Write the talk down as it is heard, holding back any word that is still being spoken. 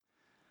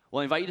Well,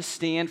 I invite you to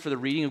stand for the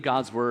reading of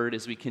God's word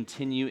as we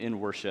continue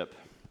in worship.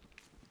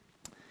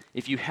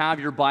 If you have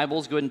your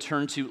Bibles, go ahead and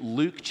turn to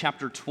Luke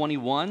chapter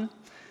 21,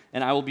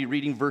 and I will be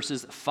reading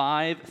verses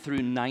 5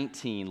 through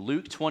 19.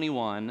 Luke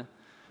 21,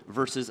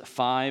 verses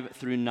 5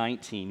 through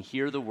 19.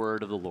 Hear the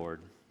word of the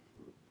Lord.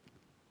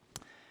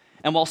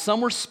 And while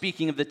some were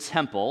speaking of the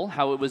temple,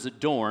 how it was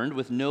adorned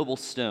with noble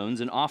stones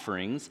and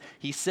offerings,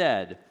 he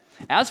said,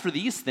 "As for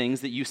these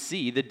things that you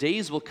see, the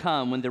days will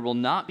come when there will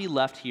not be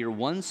left here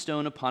one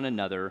stone upon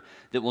another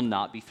that will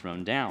not be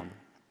thrown down."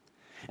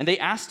 And they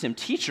asked him,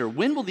 "Teacher,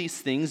 when will these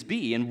things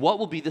be, and what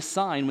will be the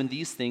sign when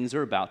these things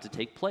are about to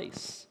take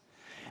place?"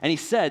 And he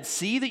said,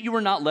 "See that you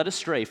are not led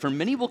astray, for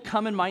many will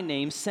come in my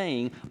name,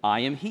 saying, 'I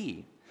am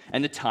he,'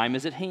 and the time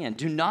is at hand.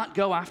 Do not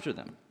go after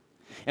them.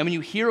 And when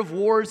you hear of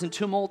wars and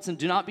tumults, and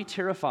do not be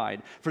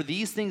terrified, for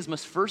these things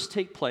must first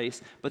take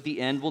place, but the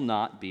end will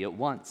not be at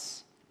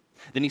once."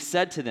 Then he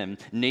said to them,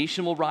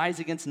 "Nation will rise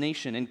against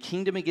nation, and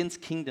kingdom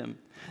against kingdom.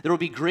 There will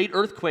be great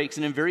earthquakes,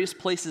 and in various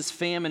places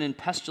famine and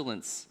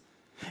pestilence.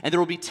 And there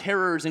will be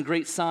terrors and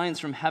great signs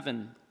from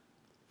heaven.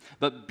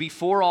 But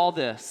before all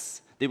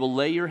this, they will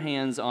lay your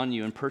hands on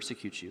you and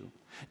persecute you,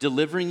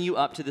 delivering you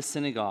up to the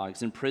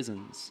synagogues and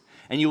prisons.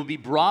 And you will be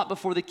brought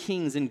before the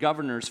kings and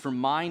governors for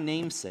my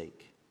name's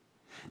sake.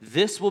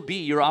 This will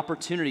be your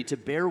opportunity to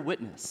bear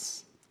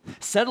witness.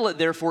 Settle it,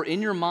 therefore,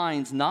 in your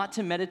minds not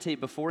to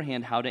meditate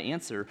beforehand how to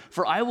answer,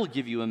 for I will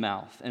give you a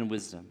mouth and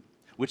wisdom,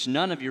 which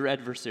none of your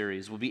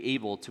adversaries will be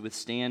able to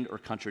withstand or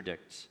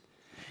contradict.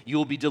 You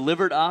will be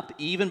delivered up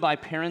even by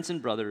parents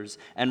and brothers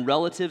and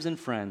relatives and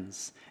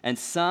friends, and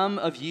some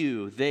of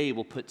you they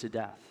will put to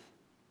death.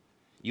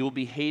 You will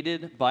be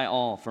hated by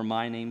all for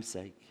my name's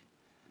sake,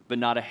 but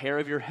not a hair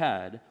of your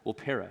head will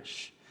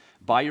perish.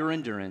 By your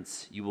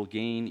endurance you will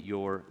gain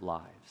your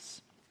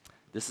lives."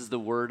 This is the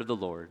word of the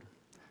Lord.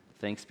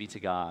 Thanks be to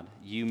God.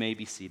 You may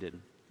be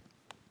seated.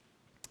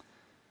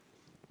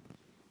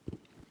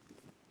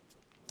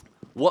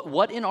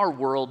 What in our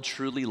world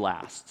truly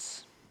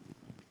lasts?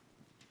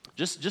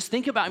 Just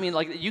think about,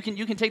 you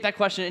can take that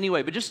question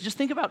anyway, but just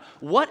think about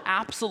what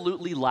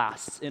absolutely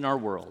lasts in our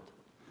world.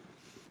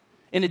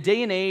 In a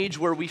day and age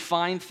where we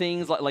find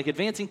things like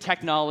advancing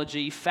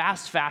technology,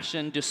 fast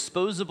fashion,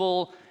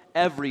 disposable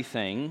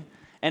everything,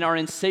 and our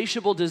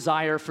insatiable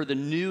desire for the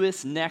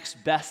newest,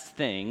 next best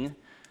thing,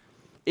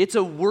 it's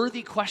a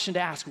worthy question to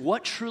ask,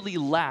 what truly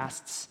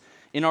lasts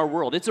in our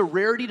world? It's a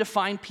rarity to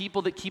find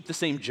people that keep the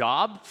same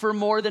job for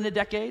more than a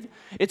decade.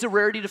 It's a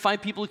rarity to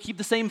find people who keep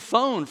the same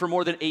phone for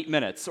more than 8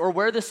 minutes, or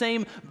wear the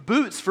same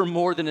boots for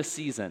more than a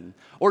season,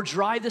 or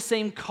drive the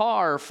same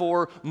car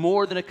for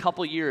more than a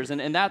couple years.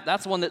 And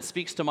that's one that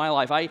speaks to my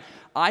life.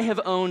 I have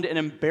owned an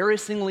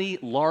embarrassingly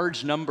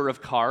large number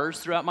of cars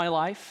throughout my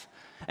life,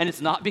 and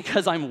it's not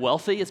because I'm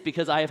wealthy, it's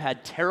because I have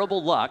had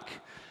terrible luck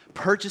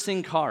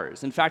purchasing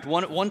cars. In fact,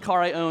 one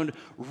car I owned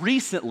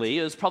recently,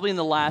 it was probably in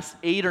the last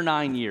 8 or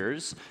 9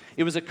 years,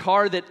 it was a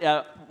car that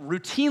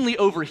routinely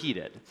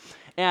overheated.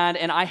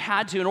 And I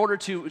had to, in order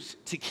to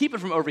keep it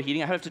from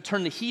overheating, I had to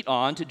turn the heat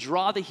on to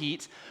draw the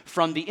heat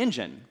from the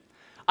engine.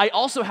 I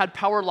also had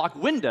power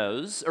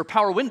windows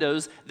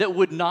that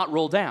would not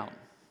roll down.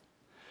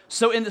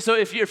 So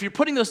if you're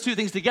putting those two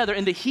things together,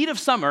 in the heat of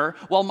summer,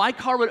 while my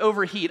car would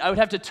overheat, I would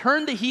have to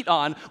turn the heat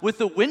on with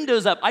the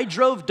windows up. I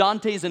drove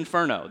Dante's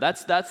Inferno.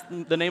 That's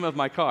the name of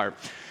my car.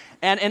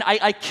 And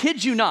I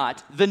kid you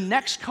not, the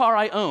next car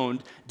I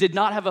owned did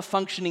not have a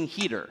functioning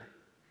heater.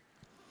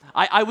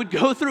 I would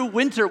go through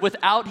winter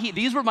without heat.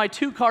 These were my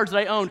two cars that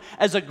I owned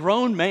as a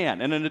grown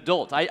man and an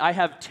adult. I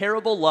have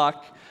terrible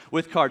luck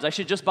with cars. I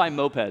should just buy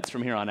mopeds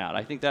from here on out.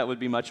 I think that would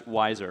be much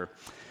wiser.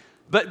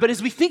 But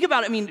as we think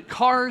about it,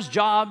 cars,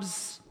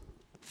 jobs,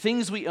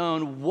 things we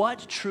own,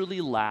 what truly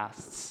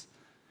lasts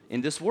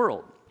in this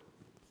world?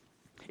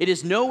 It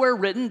is nowhere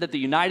written that the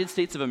United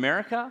States of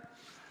America,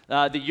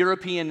 the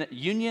European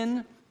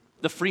Union,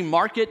 the free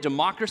market,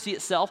 democracy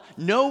itself,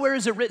 nowhere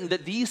is it written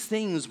that these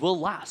things will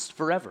last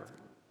forever.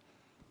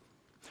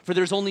 For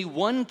there's only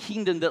one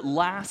kingdom that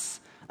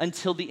lasts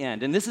until the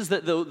end. And this is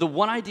the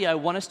one idea I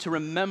want us to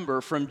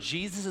remember from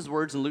Jesus'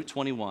 words in Luke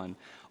 21.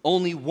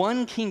 Only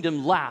one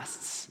kingdom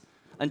lasts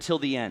until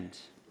the end.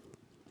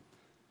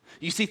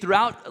 You see,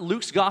 throughout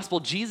Luke's gospel,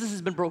 Jesus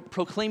has been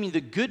proclaiming the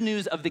good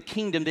news of the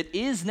kingdom that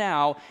is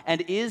now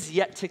and is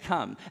yet to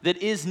come, that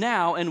is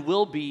now and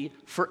will be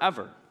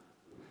forever.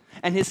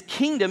 And his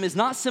kingdom is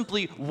not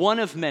simply one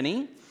of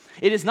many.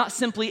 It is not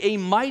simply a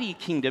mighty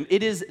kingdom.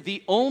 It is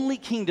the only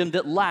kingdom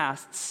that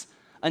lasts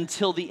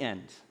until the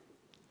end.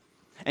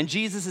 And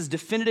Jesus is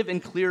definitive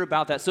and clear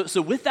about that.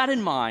 So with that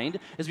in mind,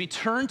 as we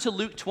turn to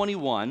Luke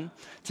 21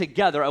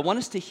 together, I want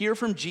us to hear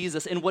from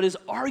Jesus in what is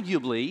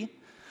arguably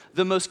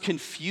the most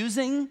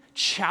confusing,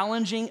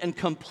 challenging, and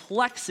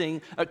complex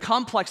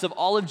of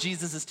all of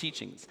Jesus'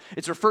 teachings.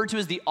 It's referred to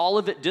as the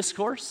Olivet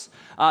Discourse.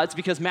 It's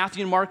because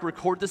Matthew and Mark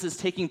record this as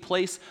taking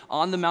place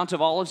on the Mount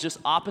of Olives, just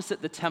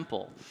opposite the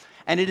temple.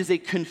 And it is a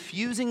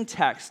confusing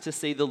text, to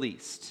say the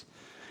least.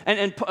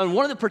 And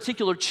one of the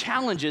particular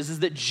challenges is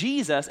that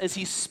Jesus, as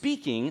he is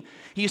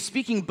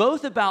speaking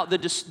both about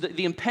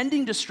the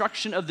impending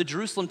destruction of the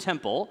Jerusalem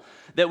temple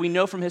that we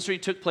know from history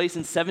took place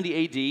in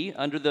 70 AD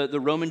under the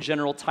Roman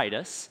general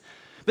Titus.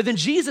 But then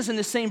Jesus, in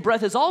the same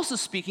breath, is also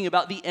speaking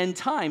about the end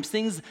times,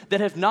 things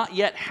that have not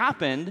yet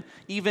happened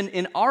even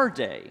in our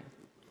day.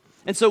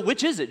 And so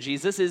which is it,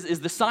 Jesus?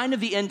 Is the sign of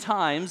the end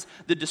times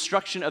the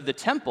destruction of the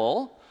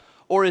temple,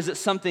 or is it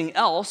something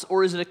else,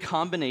 or is it a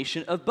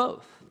combination of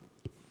both?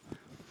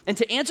 And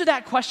to answer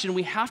that question,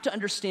 we have to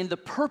understand the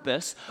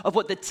purpose of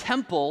what the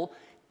temple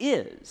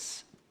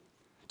is.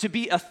 To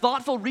be a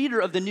thoughtful reader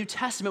of the New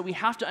Testament, we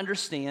have to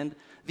understand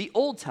the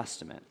Old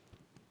Testament.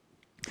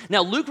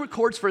 Now, Luke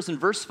records for us in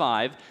verse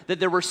 5 that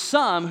there were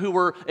some who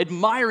were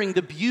admiring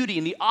the beauty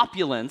and the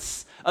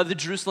opulence of the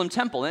Jerusalem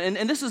temple.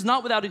 And this is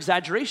not without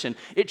exaggeration.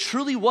 It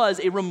truly was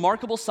a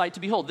remarkable sight to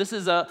behold. This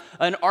is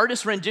an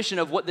artist's rendition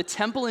of what the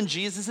temple in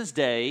Jesus'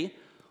 day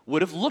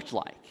would have looked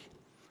like.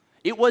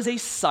 It was a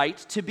sight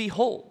to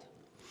behold.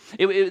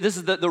 This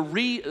is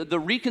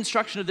the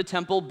reconstruction of the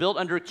temple built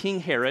under King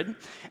Herod,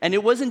 and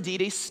it was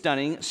indeed a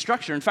stunning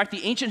structure. In fact,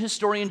 the ancient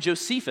historian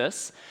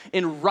Josephus,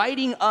 in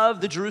writing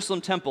of the Jerusalem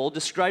temple,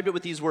 described it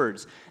with these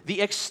words: "The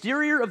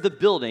exterior of the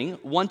building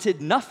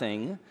wanted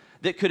nothing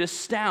that could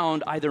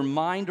astound either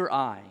mind or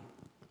eye.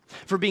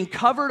 For being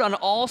covered on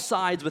all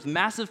sides with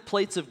massive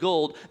plates of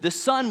gold, the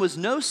sun was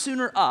no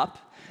sooner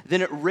up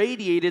than it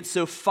radiated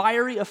so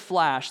fiery a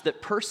flash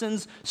that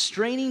persons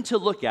straining to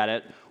look at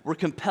it were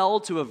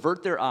compelled to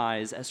avert their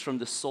eyes as from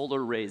the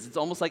solar rays." It's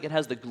almost like it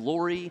has the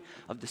glory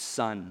of the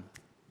sun.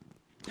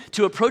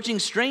 "To approaching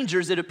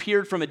strangers, it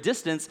appeared from a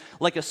distance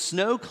like a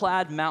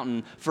snow-clad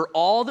mountain, for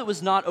all that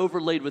was not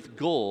overlaid with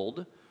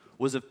gold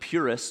was of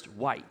purest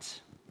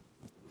white."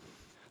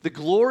 The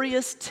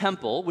glorious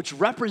temple, which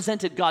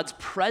represented God's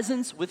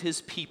presence with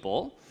his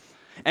people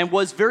and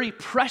was very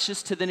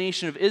precious to the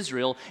nation of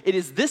Israel, it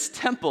is this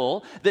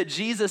temple that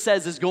Jesus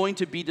says is going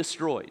to be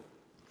destroyed.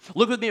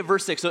 Look with me at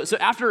verse 6. So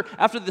after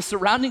the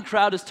surrounding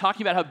crowd is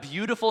talking about how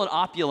beautiful and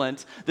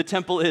opulent the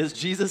temple is,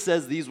 Jesus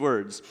says these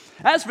words: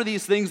 "As for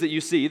these things that you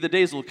see, the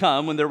days will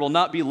come when there will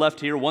not be left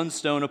here one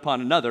stone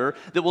upon another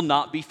that will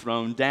not be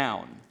thrown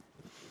down."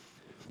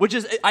 Which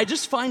is, I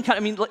just find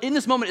in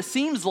this moment, it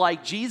seems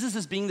like Jesus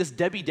is being this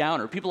Debbie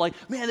Downer. People are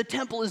like, "Man, the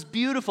temple is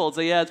beautiful." It's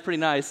like, "Yeah, it's pretty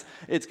nice.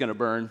 It's going to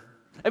burn."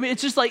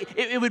 It's just like,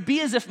 it would be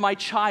as if my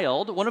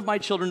child, one of my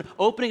children,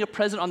 opening a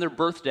present on their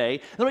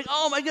birthday, they're like,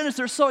 "Oh my goodness,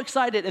 they're so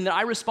excited." And then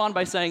I respond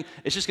by saying,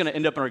 "It's just going to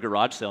end up in our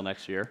garage sale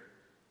next year."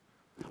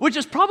 Which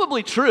is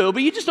probably true,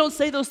 but you just don't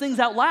say those things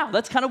out loud.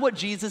 That's kind of what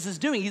Jesus is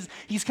doing.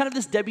 He's kind of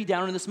this Debbie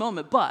Downer in this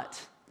moment. But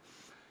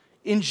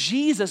in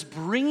Jesus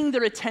bringing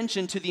their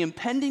attention to the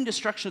impending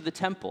destruction of the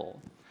temple,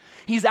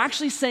 he's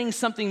actually saying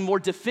something more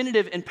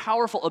definitive and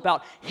powerful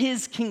about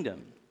his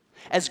kingdom.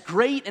 As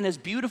great and as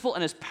beautiful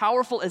and as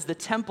powerful as the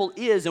temple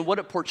is and what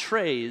it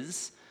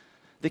portrays,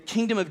 the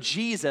kingdom of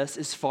Jesus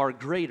is far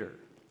greater.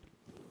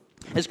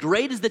 As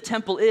great as the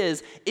temple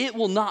is, it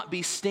will not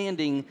be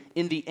standing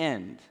in the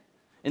end,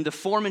 in the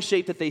form and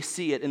shape that they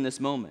see it in this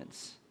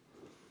moment.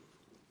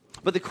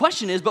 But the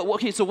question is,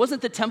 so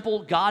wasn't the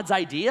temple God's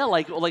idea?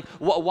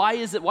 Why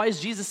is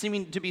Jesus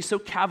seeming to be so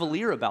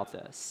cavalier about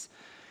this?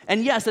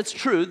 And yes, that's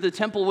true, the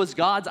temple was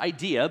God's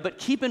idea, but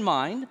keep in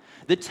mind,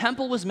 the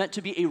temple was meant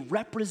to be a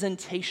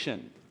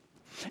representation,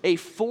 a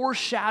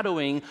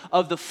foreshadowing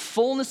of the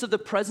fullness of the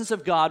presence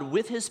of God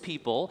with his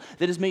people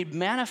that is made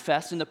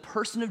manifest in the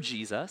person of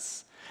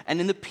Jesus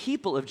and in the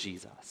people of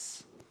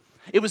Jesus.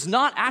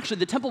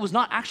 The temple was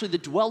not actually the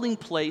dwelling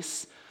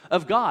place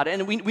of God.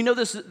 And we know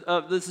this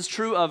is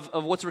true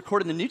of what's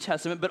recorded in the New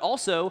Testament, but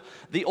also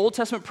the Old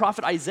Testament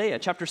prophet Isaiah,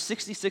 chapter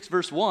 66,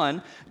 verse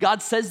 1,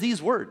 God says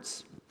these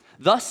words: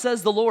 "Thus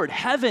says the Lord,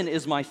 heaven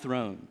is my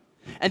throne,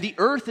 and the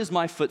earth is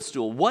my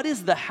footstool. What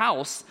is the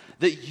house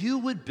that you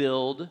would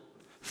build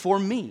for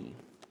me?"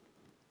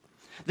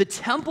 The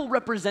temple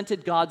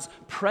represented God's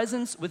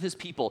presence with his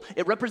people.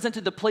 It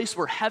represented the place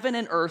where heaven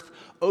and earth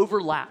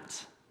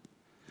overlapped.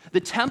 The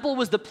temple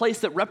was the place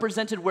that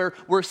represented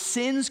where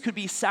sins could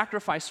be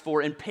sacrificed for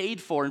and paid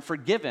for and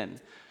forgiven,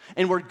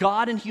 and where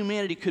God and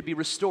humanity could be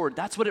restored.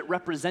 That's what it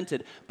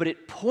represented, but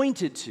it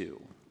pointed to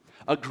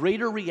a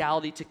greater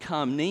reality to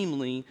come,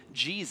 namely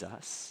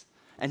Jesus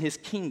and his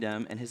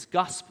kingdom and his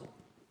gospel.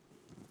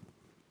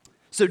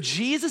 So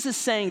Jesus is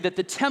saying that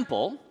the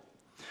temple,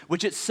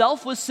 which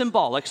itself was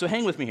symbolic, so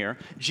hang with me here,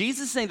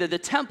 Jesus is saying that the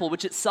temple,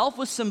 which itself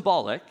was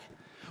symbolic,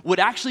 would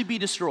actually be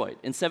destroyed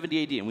in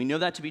 70 AD, and we know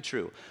that to be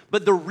true.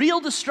 But the real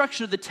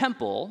destruction of the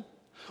temple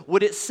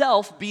would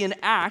itself be an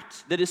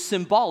act that is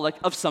symbolic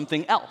of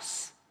something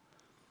else,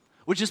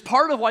 which is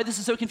part of why this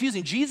is so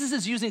confusing. Jesus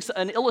is using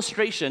an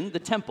illustration, the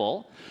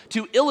temple,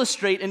 to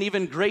illustrate an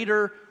even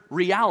greater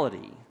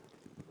reality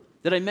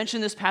that I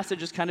mentioned this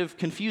passage is kind of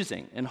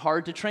confusing and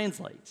hard to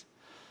translate.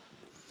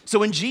 So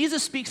when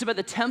Jesus speaks about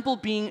the temple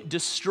being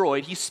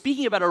destroyed, he's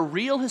speaking about a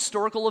real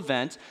historical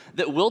event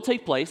that will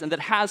take place and that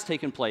has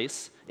taken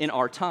place in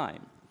our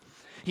time.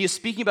 He is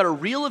speaking about a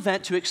real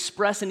event to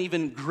express an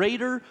even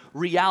greater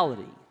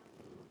reality.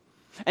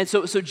 And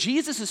so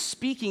Jesus is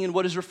speaking in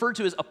what is referred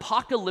to as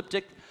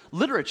apocalyptic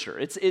literature.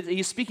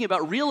 He's speaking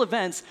about real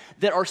events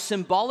that are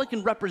symbolic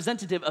and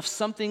representative of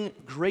something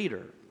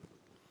greater.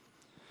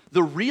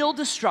 The real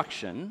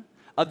destruction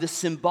of the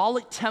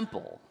symbolic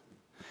temple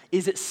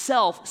is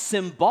itself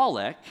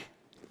symbolic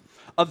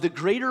of the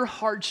greater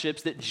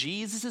hardships that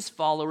Jesus'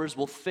 followers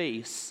will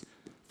face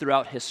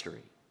throughout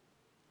history.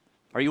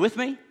 Are you with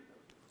me?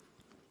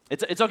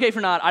 It's okay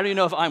for not. I don't even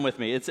know if I'm with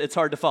me. It's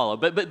hard to follow.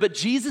 But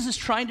Jesus is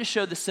trying to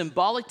show the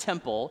symbolic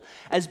temple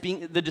as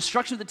being, the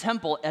destruction of the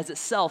temple as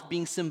itself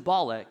being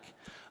symbolic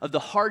of the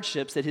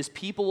hardships that his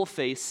people will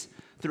face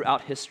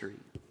throughout history.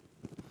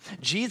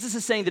 Jesus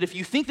is saying that if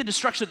you think the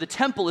destruction of the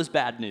temple is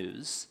bad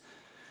news,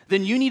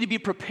 then you need to be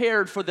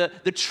prepared for the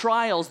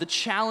trials, the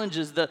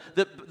challenges,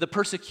 the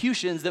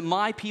persecutions that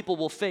my people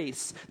will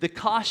face, the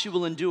cost you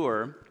will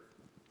endure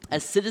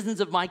as citizens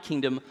of my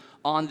kingdom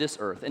on this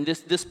earth. And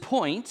this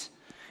point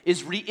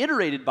is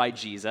reiterated by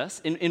Jesus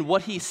in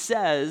what he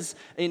says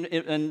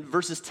in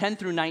verses 10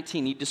 through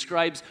 19. He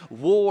describes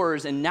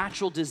wars and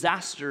natural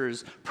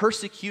disasters,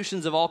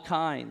 persecutions of all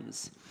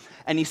kinds.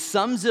 And he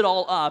sums it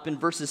all up in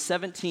verses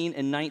 17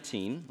 and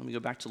 19. Let me go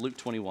back to Luke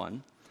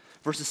 21.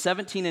 Verses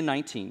 17 and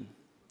 19.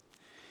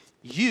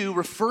 You,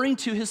 referring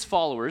to his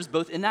followers,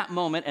 both in that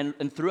moment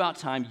and throughout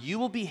time, you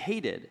will be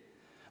hated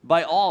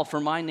by all for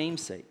my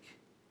name's sake.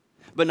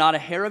 But not a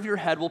hair of your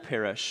head will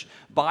perish.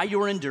 By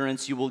your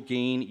endurance, you will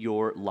gain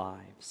your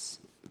lives.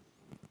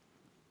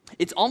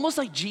 It's almost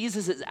like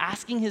Jesus is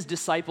asking his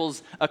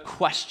disciples a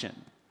question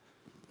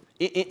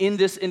in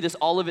this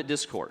Olivet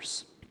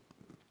discourse.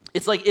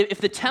 It's like,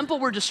 if the temple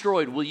were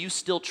destroyed, will you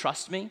still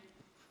trust me?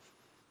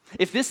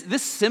 If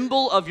this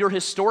symbol of your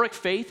historic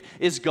faith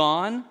is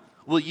gone,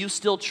 will you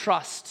still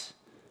trust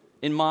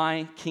in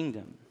my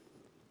kingdom?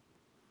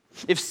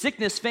 If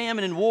sickness,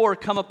 famine, and war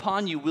come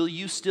upon you, will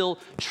you still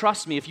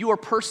trust me? If you are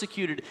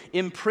persecuted,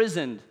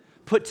 imprisoned,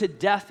 put to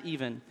death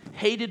even,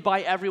 hated by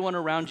everyone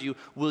around you,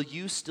 will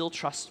you still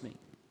trust me?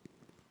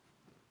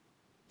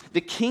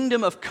 The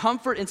kingdom of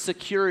comfort and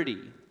security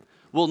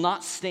will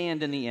not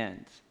stand in the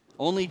end.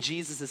 Only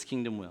Jesus'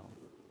 kingdom will.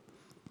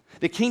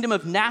 The kingdom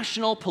of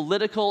national,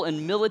 political,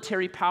 and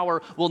military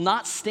power will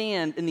not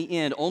stand in the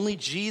end. Only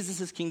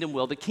Jesus' kingdom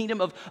will. The kingdom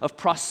of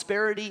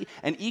prosperity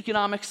and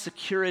economic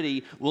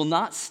security will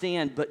not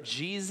stand, but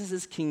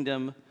Jesus'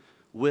 kingdom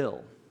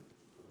will.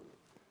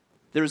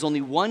 There is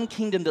only one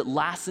kingdom that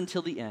lasts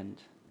until the end.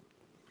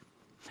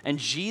 And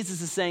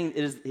Jesus is saying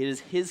it is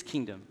his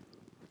kingdom.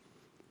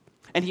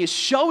 And he is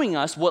showing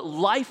us what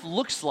life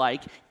looks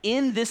like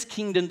in this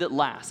kingdom that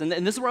lasts. And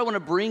this is where I want to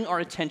bring our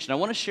attention. I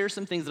want to share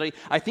some things that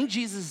I think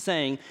Jesus is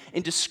saying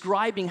in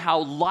describing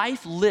how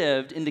life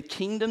lived in the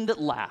kingdom that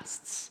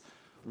lasts,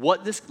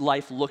 what this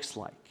life looks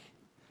like.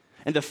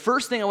 And the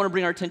first thing I want to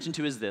bring our attention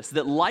to is this,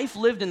 that life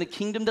lived in the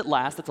kingdom that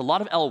lasts, that's a lot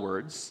of L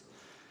words,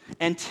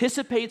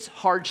 anticipates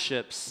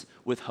hardships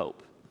with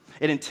hope.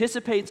 It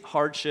anticipates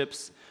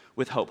hardships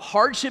with hope.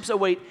 Hardships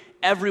await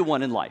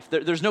everyone in life.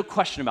 There's no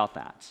question about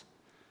that.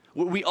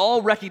 We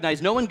all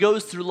recognize no one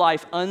goes through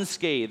life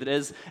unscathed.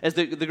 As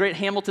the great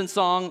Hamilton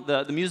song,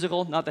 the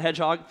musical, not the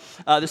hedgehog,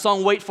 the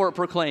song Wait For It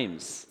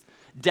proclaims,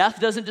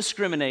 death doesn't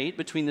discriminate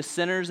between the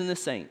sinners and the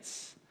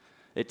saints.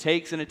 It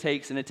takes and it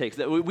takes and it takes.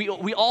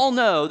 We all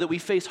know that we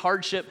face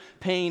hardship,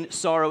 pain,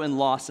 sorrow, and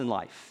loss in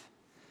life.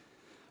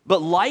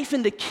 But life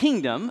in the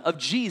kingdom of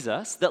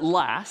Jesus that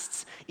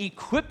lasts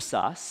equips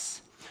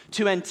us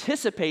to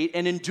anticipate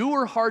and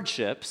endure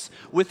hardships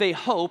with a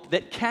hope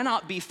that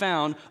cannot be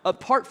found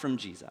apart from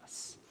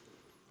Jesus.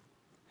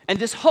 And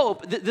this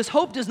hope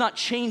does not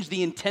change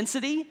the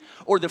intensity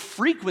or the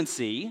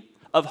frequency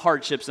of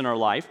hardships in our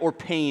life or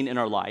pain in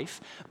our life,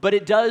 but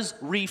it does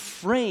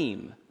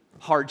reframe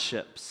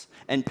hardships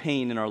and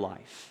pain in our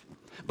life.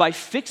 By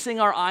fixing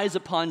our eyes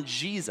upon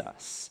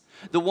Jesus,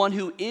 the one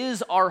who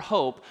is our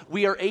hope,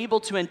 we are able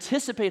to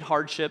anticipate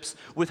hardships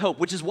with hope,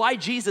 which is why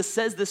Jesus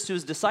says this to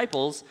his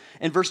disciples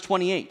in verse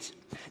 28.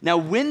 Now,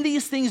 when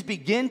these things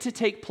begin to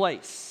take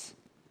place,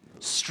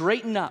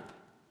 straighten up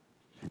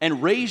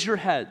and raise your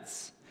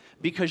heads,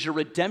 because your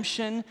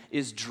redemption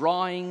is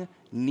drawing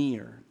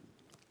near.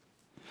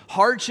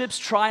 Hardships,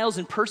 trials,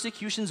 and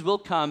persecutions will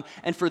come,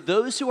 and for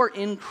those who are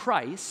in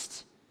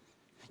Christ,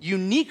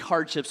 unique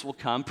hardships will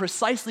come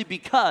precisely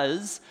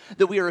because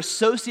that we are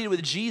associated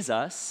with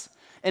Jesus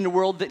in a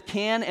world that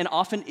can and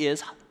often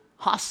is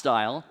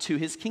hostile to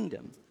his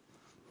kingdom.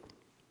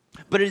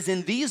 But it is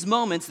in these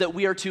moments that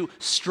we are to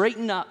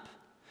straighten up,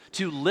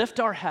 to lift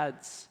our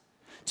heads,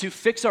 to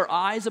fix our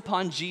eyes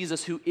upon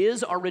Jesus, who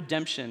is our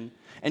redemption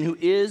and who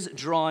is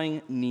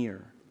drawing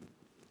near.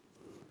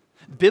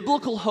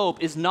 Biblical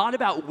hope is not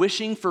about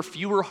wishing for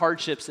fewer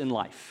hardships in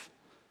life,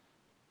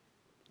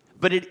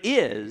 but it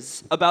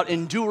is about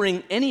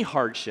enduring any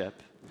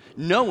hardship,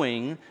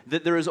 knowing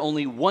that there is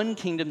only one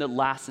kingdom that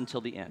lasts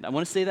until the end. I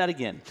want to say that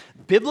again.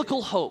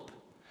 Biblical hope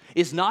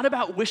is not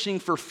about wishing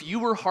for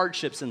fewer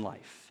hardships in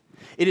life.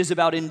 It is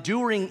about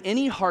enduring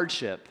any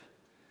hardship,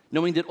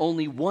 knowing that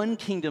only one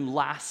kingdom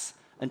lasts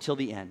until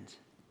the end.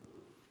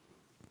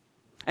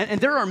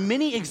 And there are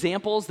many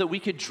examples that we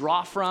could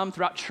draw from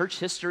throughout church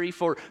history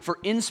for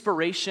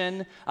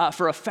inspiration,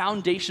 for a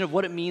foundation of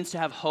what it means to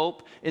have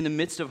hope in the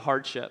midst of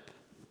hardship.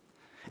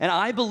 And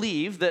I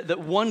believe that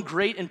one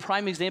great and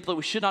prime example that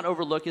we should not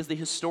overlook is the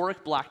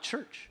historic black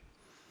church.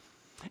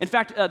 In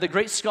fact, the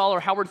great scholar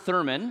Howard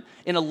Thurman,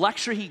 in a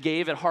lecture he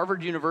gave at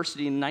Harvard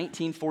University in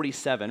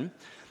 1947,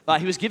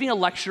 he was giving a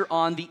lecture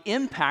on the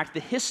impact, the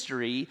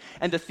history,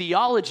 and the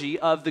theology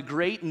of the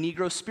great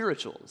Negro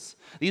spirituals.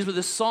 These were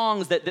the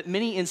songs that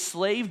many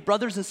enslaved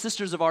brothers and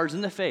sisters of ours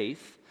in the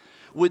faith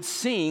would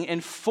sing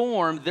and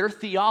form their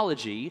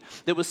theology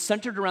that was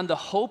centered around the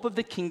hope of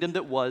the kingdom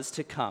that was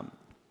to come.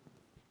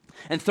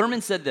 And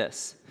Thurman said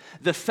this: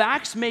 "The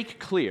facts make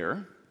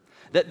clear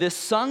that this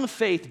sung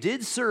faith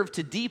did serve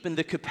to deepen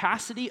the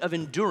capacity of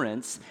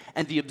endurance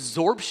and the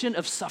absorption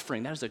of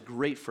suffering." That is a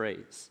great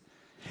phrase.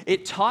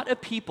 It taught a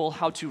people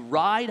how to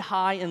ride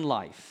high in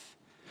life,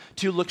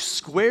 to look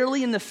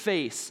squarely in the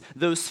face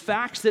those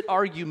facts that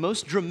argue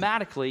most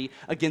dramatically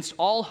against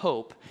all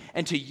hope,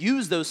 and to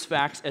use those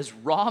facts as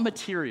raw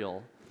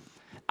material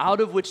out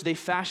of which they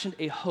fashioned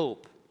a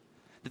hope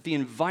that the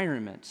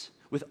environment,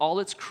 with all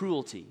its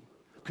cruelty,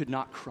 could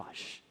not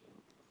crush.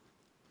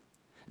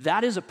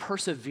 That is a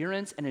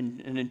perseverance and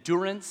an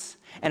endurance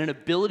and an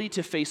ability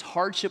to face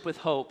hardship with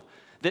hope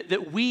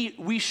that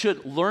we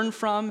should learn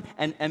from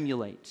and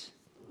emulate.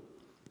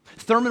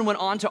 Thurman went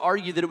on to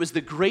argue that it was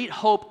the great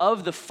hope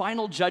of the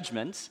final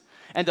judgment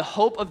and the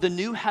hope of the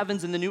new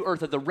heavens and the new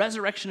earth, of the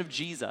resurrection of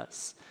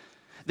Jesus,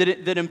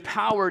 that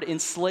empowered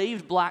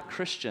enslaved black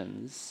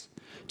Christians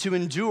to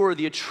endure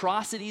the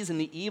atrocities and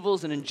the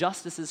evils and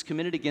injustices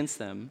committed against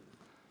them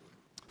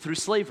through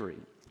slavery.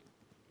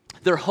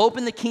 Their hope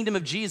in the kingdom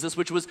of Jesus,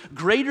 which was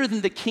greater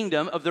than the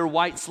kingdom of their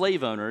white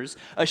slave owners,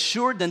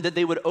 assured them that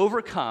they would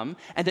overcome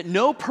and that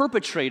no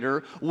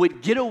perpetrator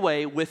would get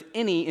away with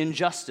any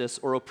injustice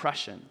or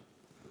oppression.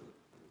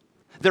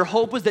 Their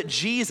hope was that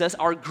Jesus,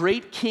 our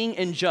great king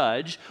and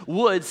judge,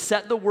 would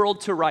set the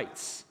world to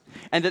rights,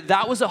 and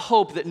that was a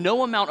hope that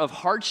no amount of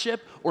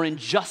hardship or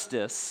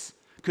injustice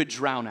could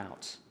drown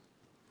out.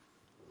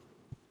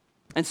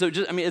 And so,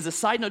 as a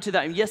side note to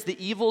that, yes,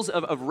 the evils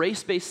of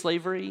race-based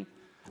slavery,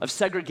 of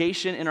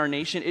segregation in our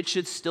nation, it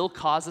should still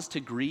cause us to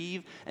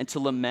grieve and to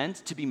lament,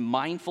 to be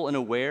mindful and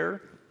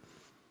aware,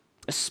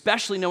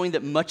 especially knowing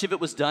that much of it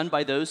was done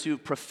by those who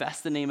profess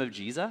the name of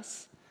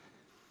Jesus.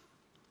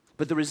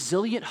 But the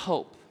resilient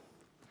hope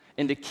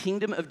in the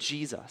kingdom of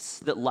Jesus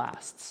that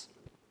lasts,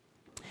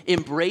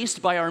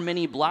 embraced by our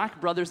many black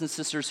brothers and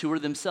sisters who were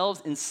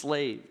themselves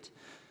enslaved,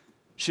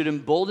 should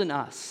embolden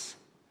us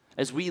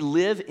as we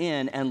live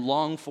in and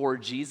long for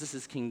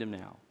Jesus' kingdom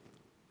now.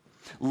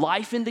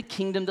 Life in the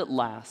kingdom that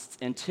lasts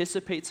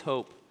anticipates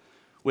hope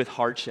with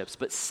hardships.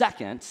 But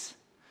second,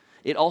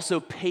 it also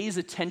pays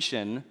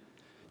attention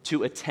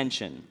to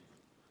attention.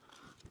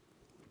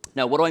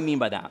 Now, what do I mean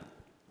by that?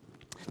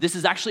 This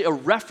is actually a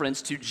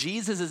reference to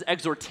Jesus'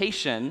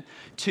 exhortation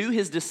to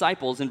his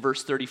disciples in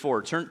verse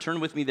 34. Turn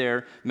with me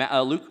there,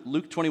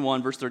 Luke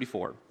 21, verse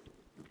 34.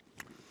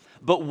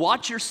 "But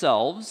watch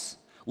yourselves,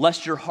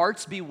 lest your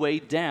hearts be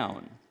weighed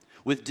down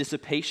with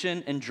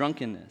dissipation and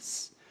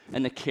drunkenness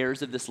and the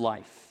cares of this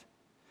life,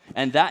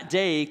 and that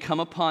day come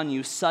upon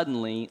you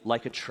suddenly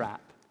like a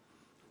trap."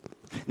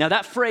 Now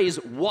that phrase,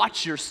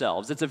 "watch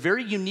yourselves," it's a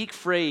very unique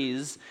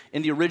phrase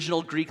in the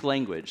original Greek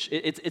language.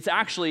 It's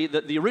actually,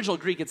 the original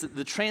Greek, it's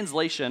the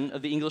translation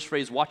of the English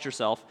phrase, "watch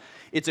yourself."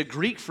 It's a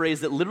Greek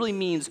phrase that literally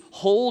means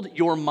hold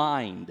your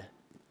mind.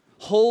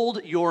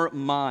 Hold your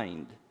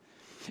mind.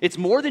 It's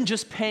more than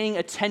just paying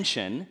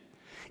attention.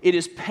 It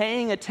is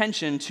paying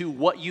attention to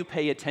what you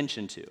pay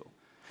attention to.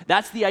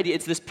 That's the idea.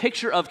 It's this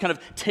picture of kind of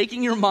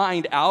taking your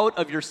mind out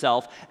of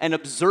yourself and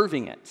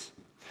observing it.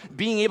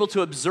 Being able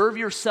to observe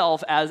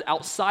yourself as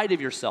outside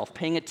of yourself,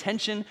 paying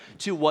attention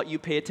to what you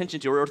pay attention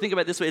to. Or think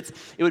about it this way,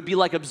 it would be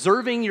like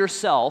observing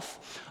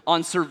yourself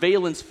on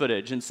surveillance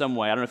footage in some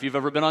way. I don't know if you've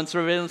ever been on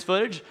surveillance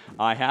footage.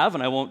 I have,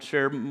 and I won't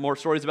share more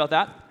stories about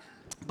that.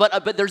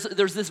 But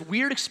there's this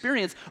weird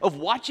experience of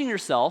watching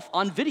yourself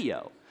on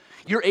video.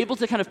 You're able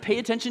to kind of pay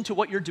attention to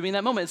what you're doing in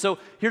that moment. So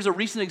here's a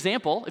recent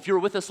example. If you were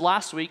with us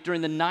last week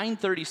during the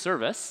 9:30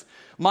 service,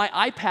 my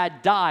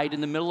iPad died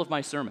in the middle of my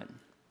sermon.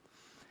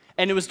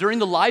 And it was during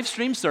the live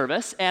stream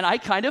service, and I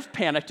kind of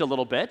panicked a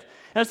little bit.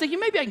 And I was thinking,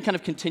 maybe I can kind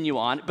of continue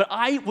on, but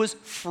I was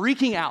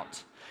freaking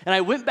out. And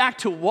I went back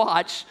to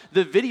watch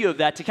the video of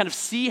that to kind of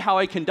see how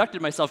I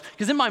conducted myself.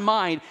 Because in my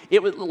mind,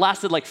 it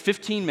lasted like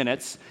 15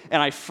 minutes,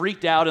 and I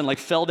freaked out and like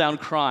fell down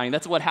crying.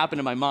 That's what happened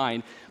in my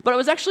mind. But I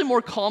was actually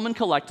more calm and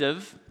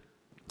collective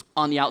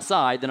on the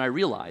outside than I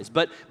realized.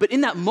 But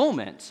in that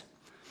moment,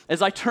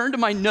 as I turn to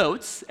my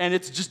notes and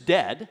it's just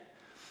dead,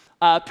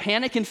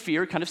 panic and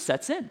fear kind of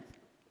sets in.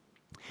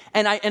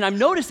 And I'm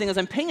noticing as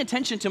I'm paying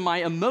attention to my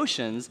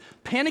emotions,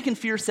 panic and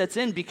fear sets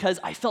in because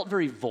I felt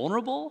very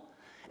vulnerable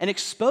and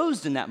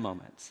exposed in that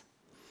moment.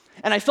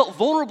 And I felt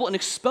vulnerable and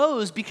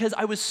exposed because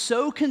I was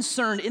so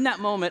concerned in that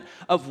moment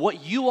of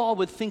what you all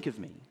would think of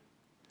me.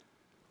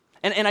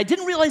 And I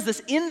didn't realize this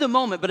in the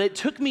moment, but it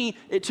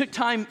took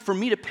time for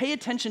me to pay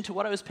attention to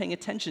what I was paying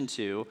attention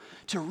to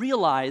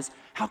realize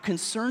how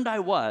concerned I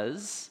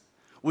was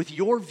with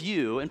your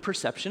view and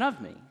perception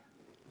of me.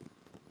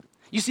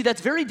 You see,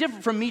 that's very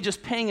different from me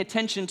just paying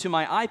attention to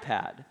my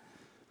iPad.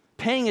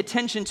 Paying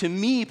attention to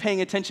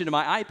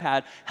my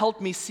iPad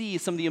helped me see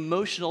some of the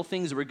emotional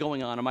things that were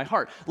going on in my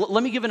heart.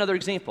 Let me give another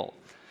example.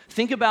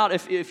 Think about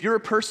if you're a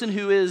person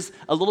who is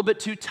a little bit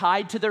too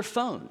tied to their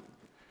phone.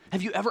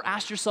 Have you ever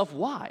asked yourself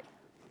why?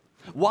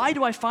 Why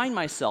do I find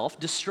myself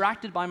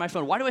distracted by my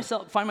phone? Why do I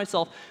find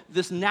myself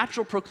this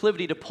natural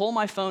proclivity to pull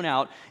my phone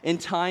out in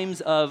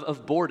times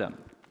of boredom?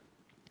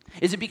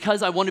 Is it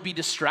because I want to be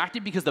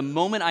distracted because the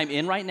moment I'm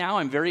in right now,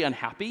 I'm very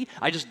unhappy?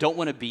 I just don't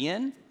want to be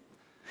in?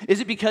 Is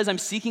it because I'm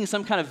seeking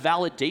some kind of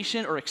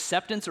validation or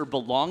acceptance or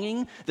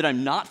belonging that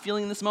I'm not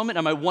feeling in this moment?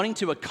 Am I wanting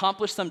to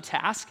accomplish some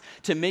task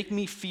to make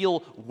me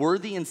feel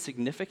worthy and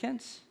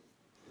significant?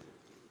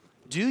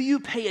 Do you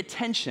pay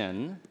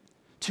attention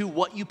to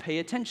what you pay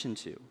attention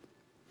to?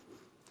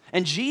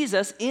 And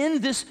Jesus,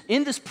 in this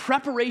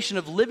preparation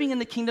of living in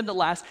the kingdom that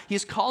lasts, he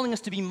is calling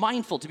us to be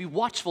mindful, to be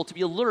watchful, to be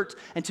alert,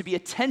 and to be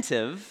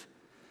attentive,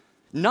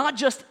 not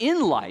just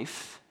in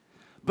life,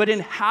 but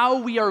in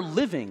how we are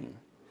living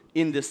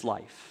in this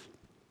life.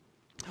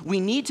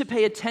 We need to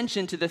pay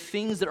attention to the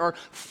things that are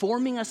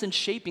forming us and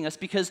shaping us,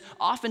 because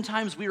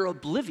oftentimes we are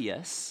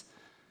oblivious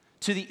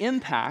to the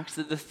impacts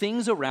that the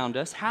things around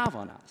us have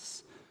on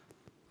us.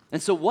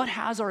 And so what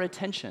has our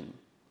attention?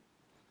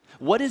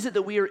 What is it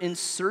that we are in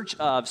search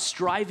of,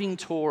 striving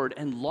toward,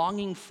 and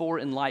longing for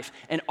in life?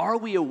 And are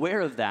we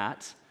aware of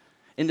that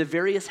in the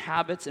various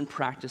habits and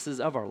practices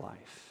of our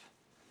life?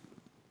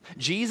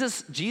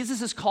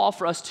 Jesus' call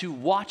for us to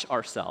watch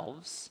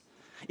ourselves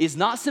is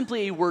not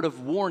simply a word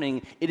of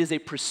warning, it is a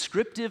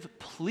prescriptive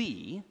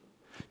plea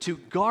to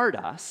guard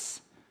us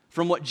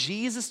from what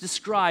Jesus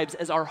describes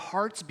as our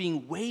hearts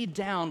being weighed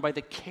down by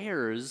the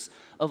cares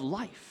of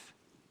life.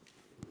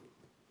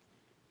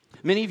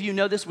 Many of you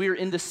know this, we are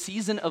in the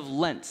season of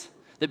Lent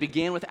that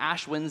began with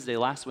Ash Wednesday,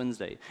 last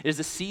Wednesday. It is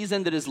a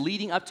season that is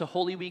leading up to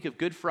Holy Week of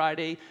Good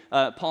Friday,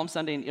 Palm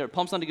Sunday,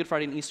 Good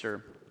Friday, and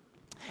Easter.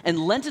 And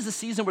Lent is a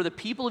season where the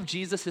people of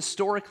Jesus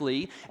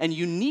historically and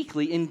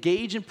uniquely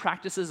engage in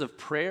practices of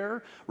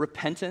prayer,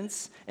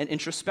 repentance, and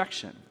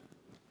introspection.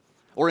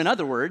 Or in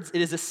other words, it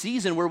is a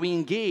season where we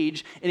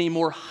engage in a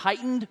more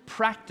heightened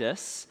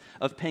practice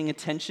of paying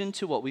attention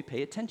to what we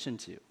pay attention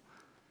to.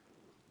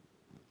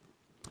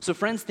 So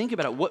friends, think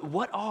about it.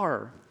 What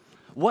are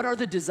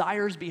the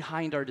desires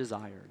behind our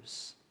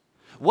desires?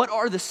 What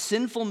are the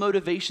sinful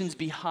motivations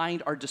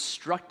behind our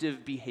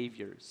destructive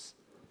behaviors?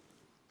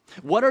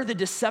 What are the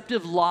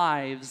deceptive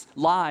lies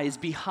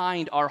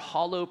behind our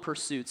hollow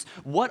pursuits?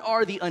 What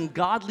are the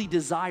ungodly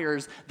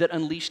desires that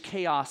unleash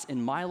chaos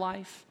in my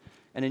life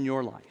and in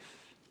your life?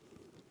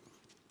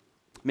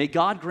 May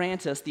God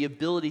grant us the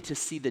ability to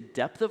see the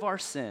depth of our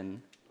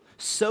sin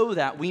so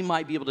that we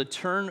might be able to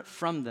turn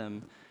from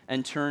them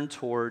and turn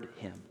toward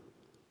him.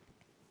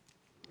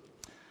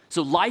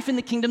 So life in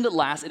the kingdom that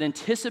lasts, it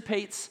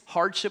anticipates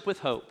hardship with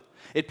hope.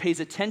 It pays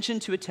attention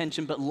to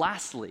attention, but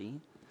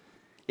lastly,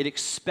 it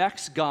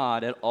expects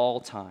God at all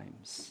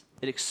times.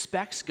 It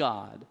expects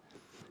God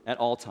at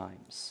all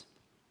times.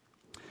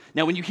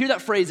 Now, when you hear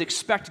that phrase,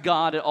 expect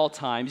God at all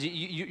times,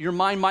 your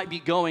mind might be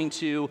going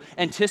to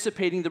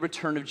anticipating the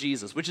return of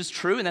Jesus, which is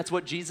true, and that's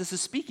what Jesus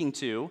is speaking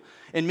to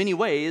in many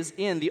ways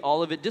in the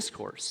Olivet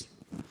Discourse.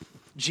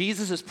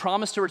 Jesus has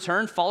promised to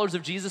return. Followers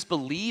of Jesus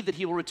believe that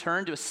he will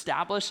return to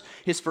establish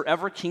his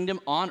forever kingdom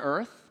on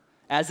earth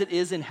as it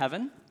is in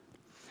heaven.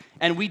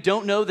 And we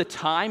don't know the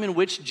time in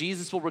which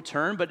Jesus will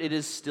return, but it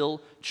is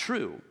still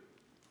true.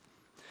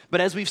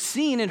 But as we've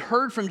seen and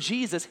heard from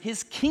Jesus,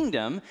 his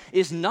kingdom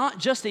is not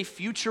just a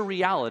future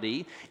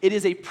reality, it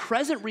is a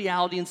present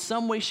reality in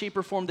some way, shape,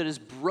 or form that is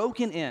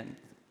broken in.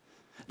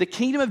 The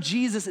kingdom of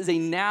Jesus is a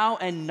now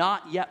and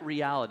not yet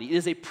reality. It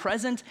is a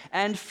present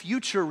and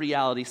future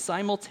reality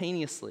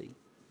simultaneously.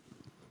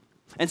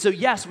 And so,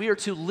 yes, we are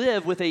to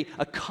live with a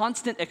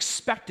constant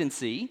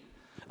expectancy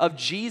of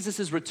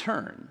Jesus'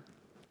 return.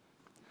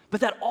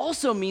 But that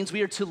also means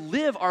we are to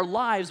live our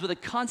lives with a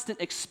constant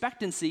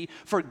expectancy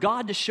for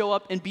God to show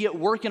up and be at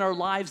work in our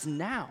lives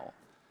now.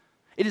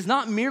 It is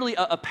not merely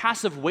a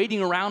passive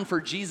waiting around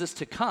for Jesus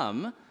to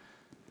come,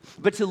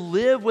 but to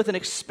live with an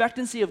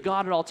expectancy of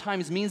God at all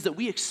times means that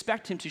we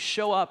expect him to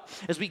show up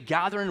as we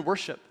gather and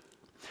worship,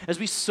 as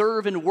we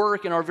serve and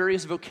work in our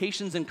various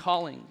vocations and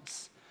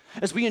callings,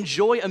 as we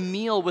enjoy a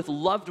meal with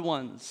loved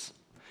ones,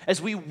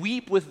 as we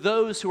weep with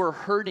those who are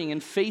hurting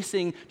and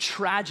facing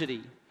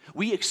tragedy.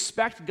 We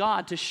expect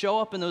God to show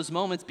up in those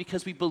moments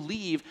because we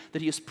believe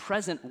that he is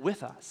present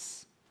with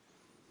us.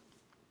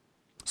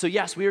 So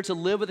yes, we are to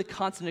live with a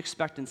constant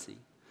expectancy.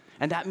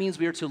 And that means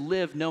we are to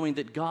live knowing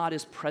that God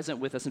is present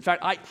with us. In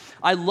fact,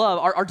 I love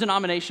our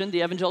denomination,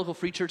 the Evangelical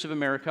Free Church of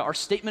America, our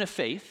statement of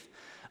faith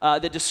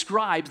that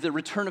describes the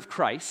return of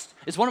Christ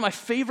is one of my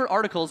favorite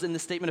articles in the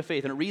statement of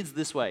faith, and it reads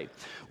this way: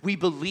 "We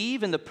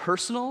believe in the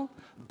personal,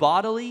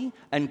 bodily,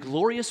 and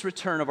glorious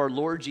return of our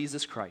Lord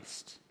Jesus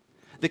Christ.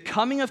 The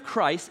coming of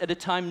Christ at a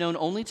time known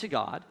only to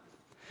God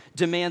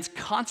demands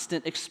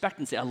constant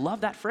expectancy. I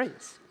love that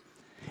phrase.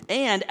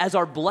 And as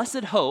our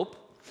blessed hope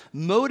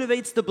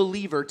motivates the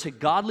believer to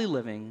godly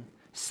living,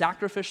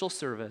 sacrificial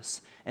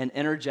service, and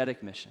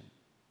energetic mission.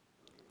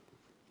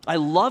 I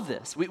love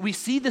this. We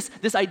see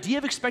this idea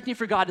of expecting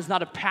for God is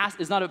not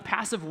a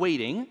passive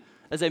waiting,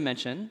 as I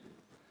mentioned,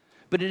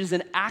 but it is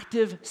an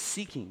active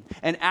seeking,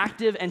 an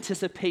active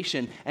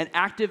anticipation, an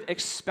active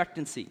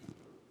expectancy.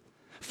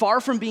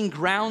 Far from being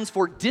grounds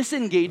for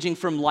disengaging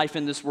from life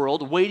in this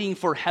world, waiting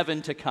for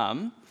heaven to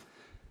come,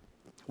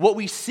 what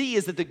we see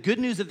is that the good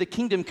news of the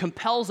kingdom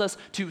compels us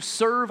to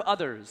serve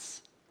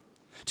others,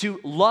 to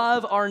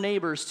love our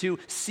neighbors, to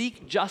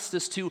seek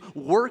justice, to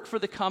work for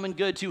the common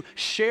good, to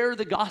share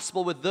the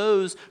gospel with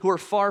those who are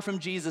far from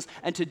Jesus,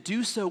 and to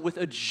do so with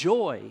a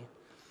joy,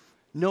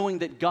 knowing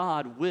that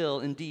God will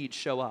indeed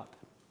show up.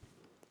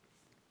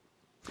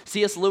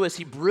 C.S. Lewis,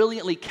 he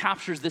brilliantly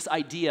captures this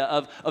idea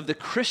of the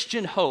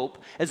Christian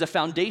hope as a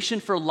foundation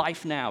for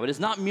life now. It is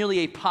not merely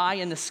a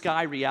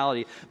pie-in-the-sky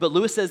reality, but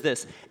Lewis says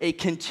this: a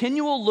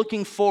continual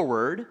looking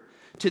forward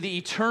to the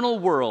eternal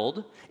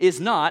world is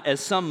not,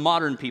 as some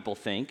modern people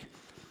think,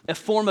 a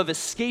form of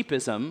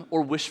escapism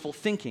or wishful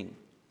thinking,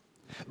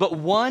 but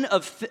one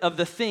of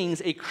the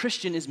things a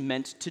Christian is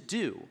meant to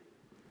do.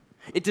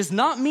 It does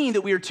not mean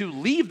that we are to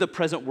leave the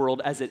present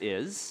world as it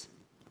is.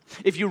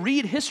 If you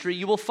read history,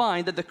 you will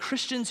find that the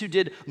Christians who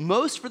did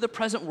most for the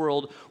present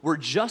world were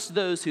just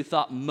those who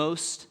thought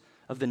most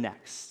of the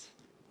next.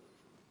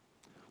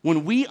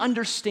 When we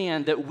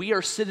understand that we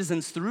are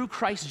citizens through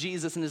Christ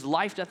Jesus and his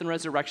life, death, and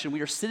resurrection,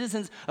 we are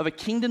citizens of a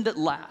kingdom that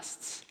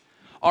lasts,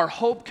 our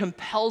hope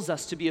compels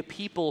us to be a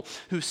people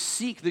who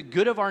seek the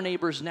good of our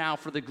neighbors now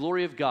for the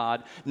glory of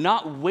God,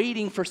 not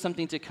waiting for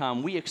something to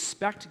come. We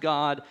expect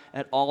God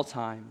at all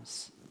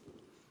times.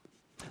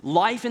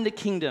 Life in the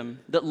kingdom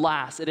that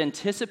lasts, it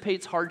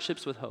anticipates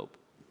hardships with hope.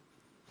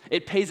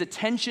 It pays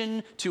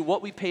attention to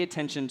what we pay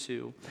attention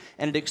to,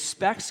 and it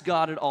expects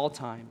God at all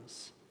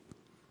times.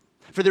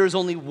 For there is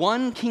only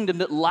one kingdom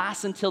that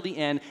lasts until the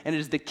end, and it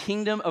is the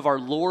kingdom of our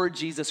Lord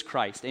Jesus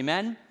Christ.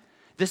 Amen?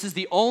 This is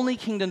the only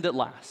kingdom that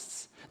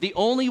lasts, the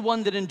only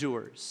one that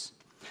endures.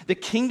 The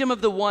kingdom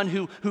of the one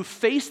who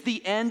faced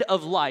the end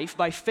of life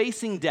by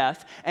facing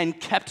death and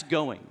kept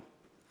going.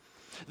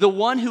 The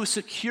one who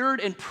secured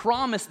and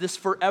promised this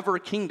forever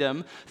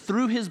kingdom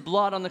through his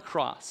blood on the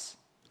cross.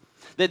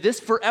 That this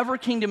forever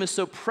kingdom is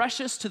so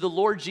precious to the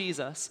Lord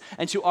Jesus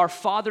and to our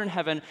Father in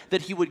heaven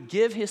that he would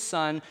give his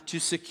Son to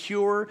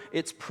secure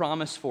its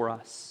promise for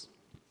us.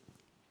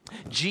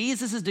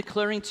 Jesus is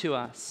declaring to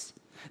us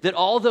that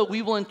although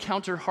we will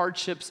encounter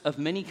hardships of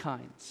many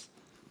kinds,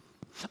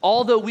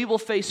 although we will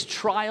face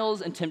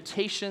trials and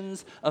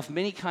temptations of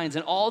many kinds,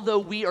 and although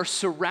we are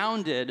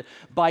surrounded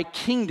by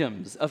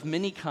kingdoms of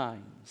many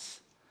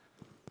kinds,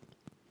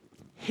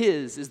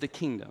 his is the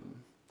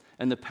kingdom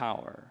and the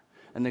power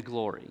and the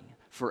glory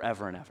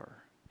forever and ever.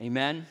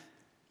 Amen?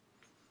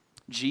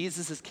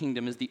 Jesus'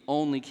 kingdom is the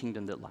only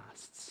kingdom that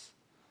lasts.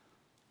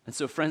 And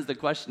so, friends, the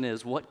question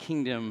is, what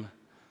kingdom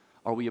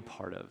are we a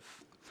part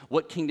of?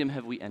 What kingdom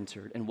have we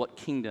entered, and what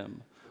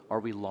kingdom are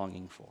we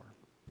longing for?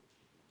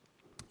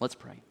 Let's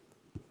pray.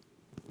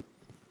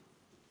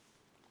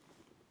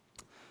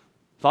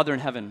 Father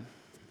in heaven,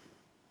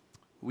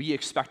 we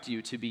expect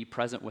you to be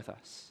present with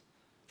us,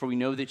 for we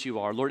know that you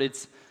are. Lord,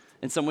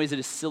 in some ways it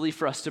is silly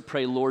for us to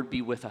pray, Lord,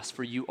 be with us,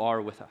 for you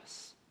are with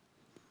us.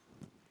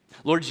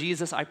 Lord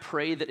Jesus, I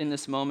pray that in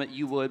this moment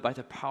you would, by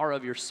the power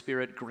of your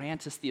Spirit,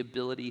 grant us the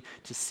ability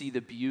to see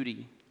the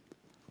beauty,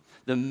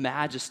 the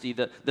majesty,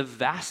 the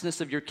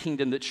vastness of your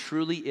kingdom that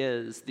truly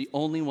is the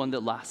only one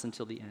that lasts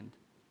until the end.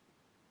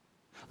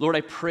 Lord,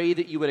 I pray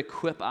that you would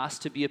equip us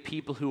to be a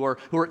people who are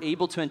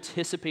able to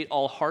anticipate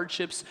all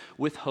hardships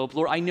with hope.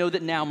 Lord, I know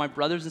that now, my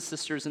brothers and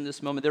sisters in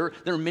this moment, there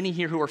are many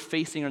here who are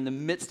facing or in the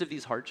midst of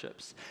these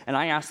hardships. And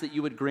I ask that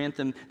you would grant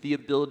them the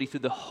ability through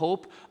the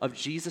hope of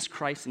Jesus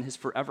Christ and his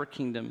forever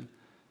kingdom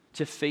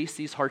to face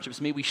these hardships.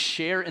 May we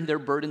share in their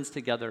burdens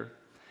together.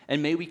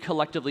 And may we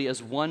collectively,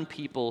 as one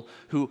people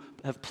who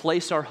have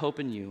placed our hope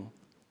in you,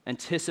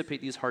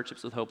 anticipate these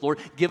hardships with hope. Lord,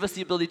 give us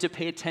the ability to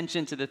pay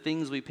attention to the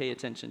things we pay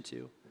attention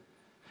to.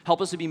 Help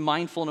us to be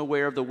mindful and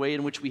aware of the way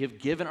in which we have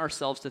given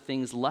ourselves to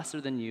things lesser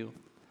than you.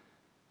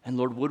 And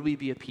Lord, would we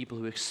be a people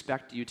who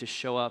expect you to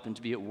show up and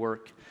to be at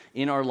work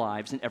in our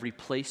lives in every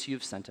place you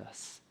have sent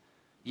us?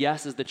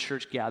 Yes, as the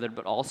church gathered,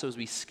 but also as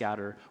we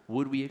scatter,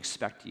 would we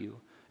expect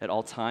you at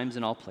all times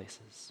and all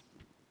places?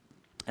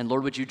 And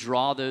Lord, would you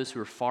draw those who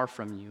are far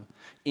from you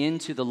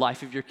into the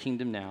life of your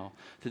kingdom now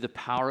through the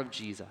power of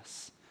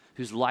Jesus,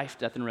 whose life,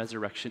 death, and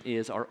resurrection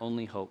is our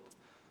only hope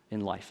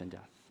in life and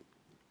death.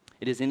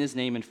 It is in his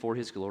name and for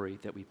his glory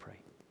that we pray.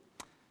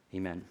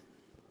 Amen.